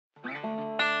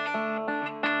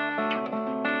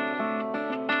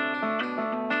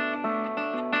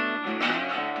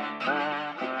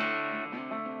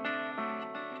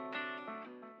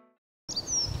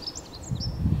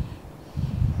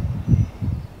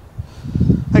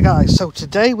Hi guys, so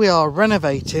today we are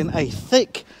renovating a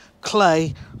thick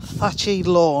clay thatchy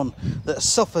lawn that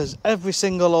suffers every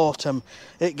single autumn.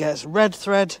 It gets red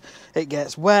thread, it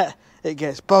gets wet, it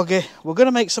gets boggy. We're going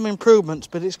to make some improvements,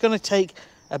 but it's going to take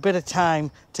a bit of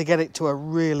time to get it to a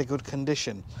really good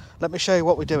condition. Let me show you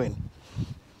what we're doing.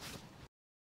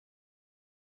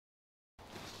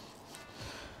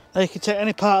 Now you can take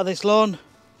any part of this lawn,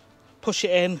 push it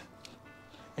in,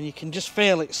 and you can just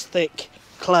feel it's thick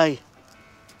clay.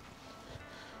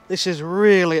 This is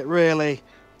really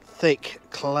thick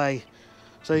clay.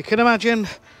 So you can imagine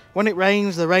when it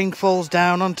rains, the rain falls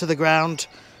down onto the ground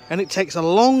and it takes a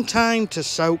long time to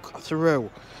soak through.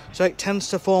 So it tends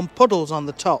to form puddles on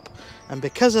the top, and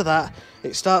because of that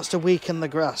it starts to weaken the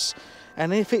grass.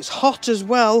 And if it's hot as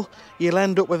well, you'll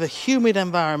end up with a humid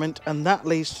environment, and that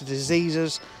leads to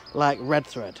diseases like red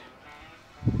thread.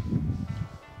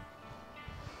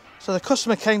 So the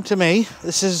customer came to me.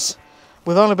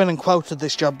 We've only been and quoted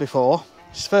this job before.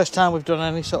 It's the first time we've done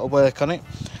any sort of work on it.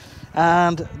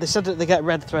 And they said that they get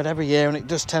red thread every year, and it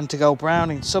does tend to go brown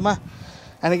in summer,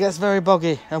 and it gets very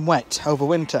boggy and wet over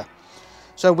winter.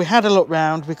 So we had a look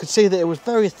round, we could see that it was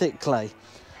very thick clay.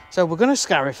 So we're going to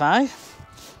scarify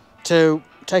to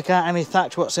take out any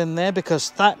thatch what's in there, because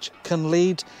thatch can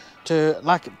lead to,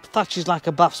 thatch is like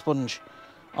a bath sponge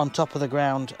on top of the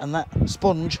ground, and that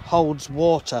sponge holds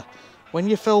water. When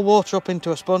you fill water up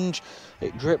into a sponge,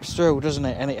 it drips through, doesn't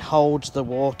it? And it holds the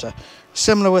water.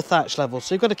 Similar with thatch levels,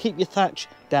 so you've got to keep your thatch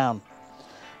down.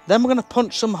 Then we're going to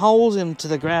punch some holes into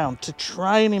the ground to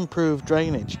try and improve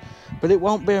drainage. But it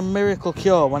won't be a miracle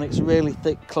cure when it's really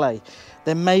thick clay.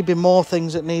 There may be more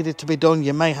things that needed to be done.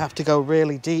 You may have to go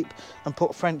really deep and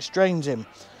put French drains in.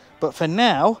 But for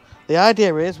now, the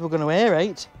idea is we're going to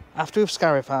aerate after we've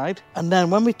scarified, and then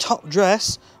when we top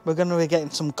dress, we're going to be getting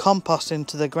some compost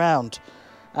into the ground.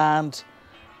 And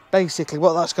basically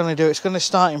what that's going to do, it's going to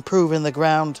start improving the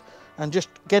ground and just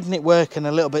getting it working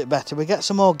a little bit better. We get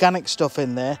some organic stuff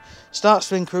in there, starts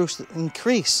to increase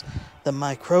the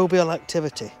microbial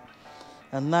activity,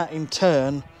 and that in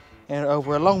turn,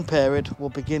 over a long period, will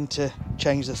begin to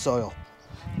change the soil.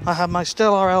 I have my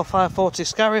Stihl RL540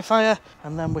 scarifier,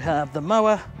 and then we have the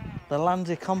mower, the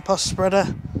Landsy compost spreader,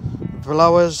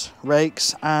 blowers,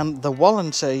 rakes, and the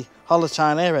Walensee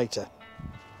Holotine aerator.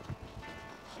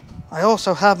 I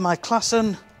also have my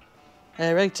Klassen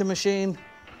aerator machine.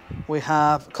 We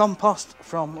have compost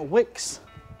from Wicks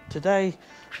today.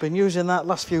 Been using that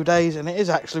last few days, and it is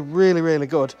actually really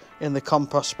good in the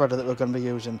compost spreader that we're going to be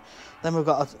using. Then we've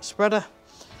got a spreader,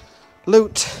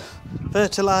 lute,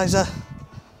 fertilizer,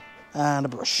 and a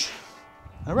brush,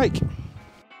 and a rake.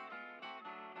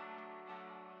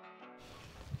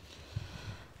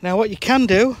 Now what you can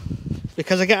do,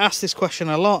 because I get asked this question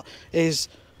a lot, is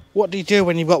what do you do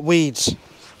when you've got weeds?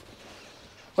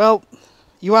 Well,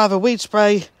 you either weed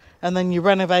spray and then you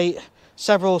renovate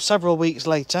several weeks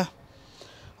later,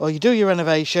 or you do your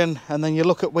renovation and then you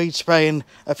look at weed spraying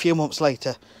a few months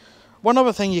later. One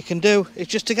other thing you can do is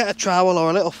just to get a trowel or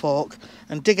a little fork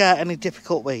and dig out any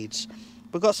difficult weeds.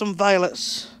 We've got some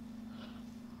violets.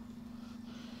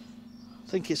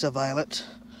 I think it's a violet.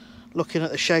 Looking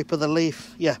at the shape of the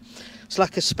leaf, yeah, it's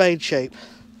like a spade shape.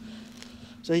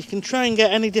 So you can try and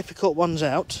get any difficult ones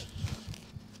out,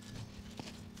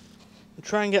 and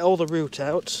try and get all the root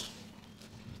out.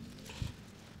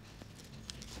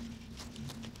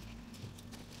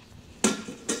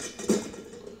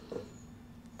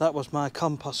 That was my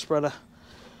compost spreader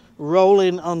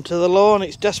rolling onto the lawn.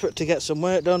 It's desperate to get some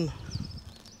work done.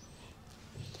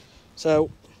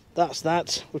 So that's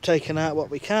that. We're taking out what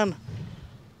we can.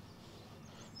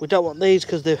 We don't want these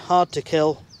because they're hard to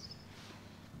kill.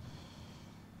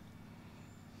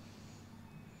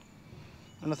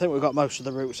 And I think we've got most of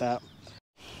the roots out.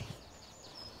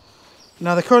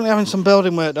 Now they're currently having some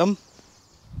building work done,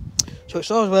 so it's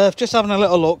always worth just having a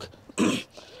little look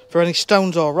for any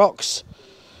stones or rocks,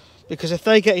 because if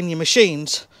they get in your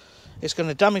machines, it's going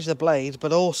to damage the blade,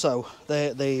 but also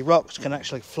the rocks can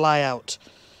actually fly out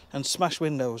and smash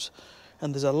windows.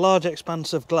 And there's a large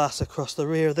expanse of glass across the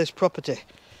rear of this property,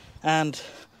 and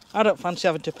I don't fancy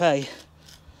having to pay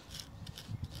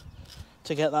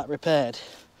to get that repaired,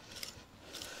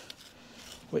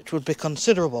 which would be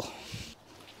considerable.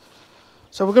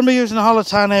 So we're going to be using a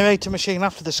Holotine aerator machine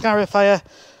after the scarifier,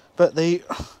 but the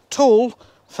tool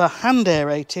for hand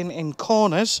aerating in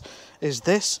corners is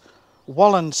this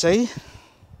Walensee.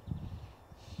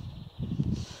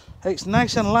 It's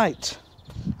nice and light,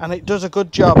 and it does a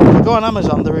good job. If you go on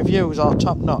Amazon, the reviews are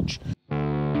top notch.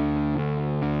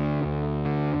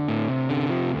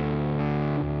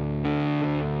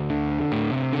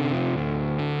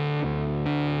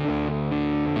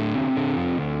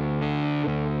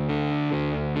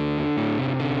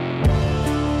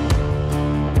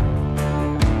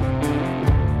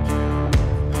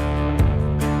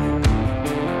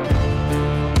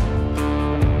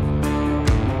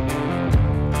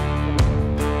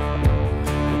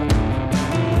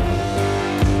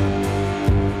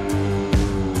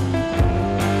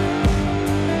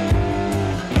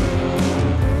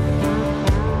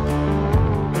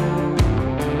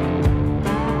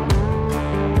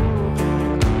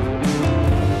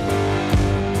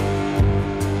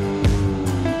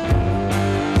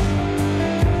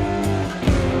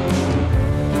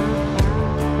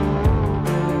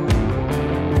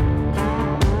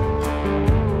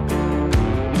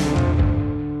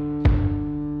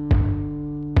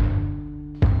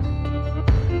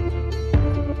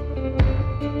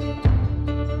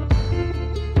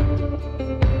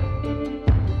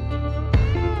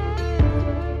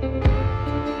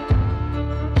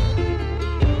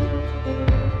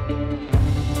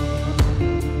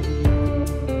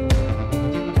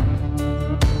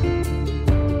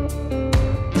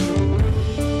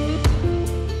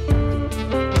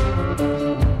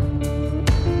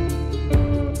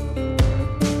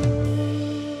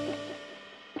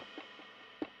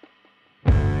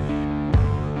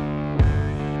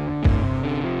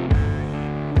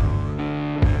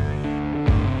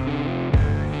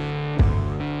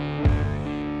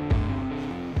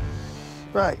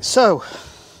 Right, so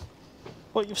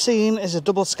what you've seen is a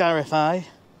double scarify,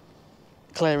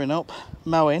 clearing up,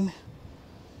 mowing,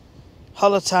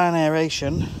 hollow tine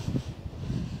aeration.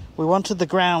 We wanted the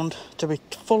ground to be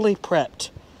fully prepped,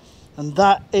 and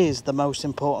that is the most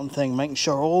important thing, making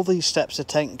sure all these steps are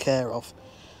taken care of.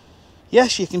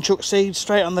 Yes, you can chuck seeds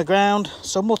straight on the ground,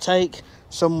 some will take,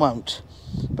 some won't,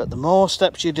 but the more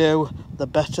steps you do, the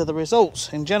better the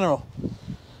results in general.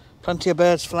 Plenty of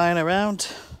birds flying around,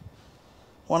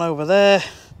 one over there,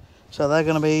 so they're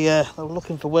going to be they're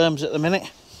looking for worms at the minute.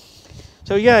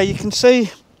 So yeah, you can see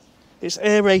it's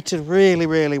aerated really,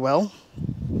 really well.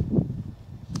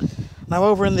 Now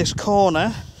over in this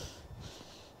corner,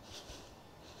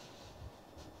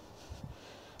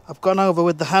 I've gone over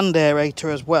with the hand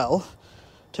aerator as well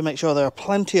to make sure there are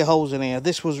plenty of holes in here.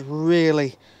 This was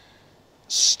really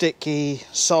sticky,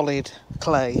 solid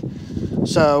clay,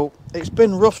 so it's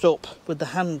been roughed up with the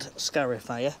hand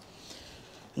scarifier,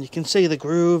 and you can see the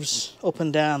grooves up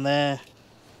and down there,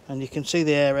 and you can see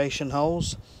the aeration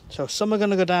holes. So some are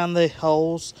going to go down the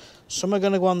holes, some are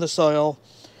going to go on the soil,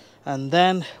 and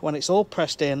then when it's all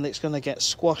pressed in, it's going to get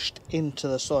squashed into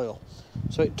the soil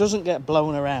so it doesn't get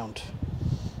blown around.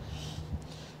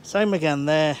 Same again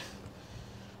there,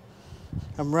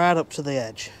 and right up to the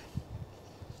edge.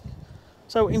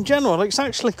 So in general, it's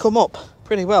actually come up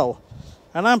pretty well,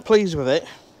 and I'm pleased with it.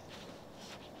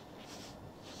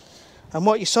 And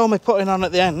what you saw me putting on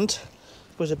at the end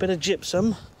was a bit of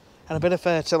gypsum and a bit of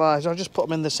fertiliser. I just put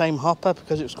them in the same hopper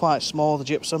because it was quite small, the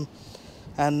gypsum,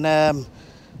 and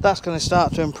that's going to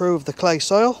start to improve the clay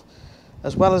soil,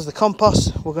 as well as the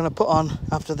compost we're going to put on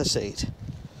after the seed.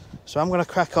 So I'm going to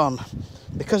crack on.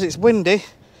 Because it's windy,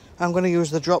 I'm going to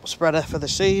use the drop spreader for the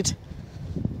seed.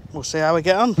 We'll see how we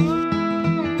get on.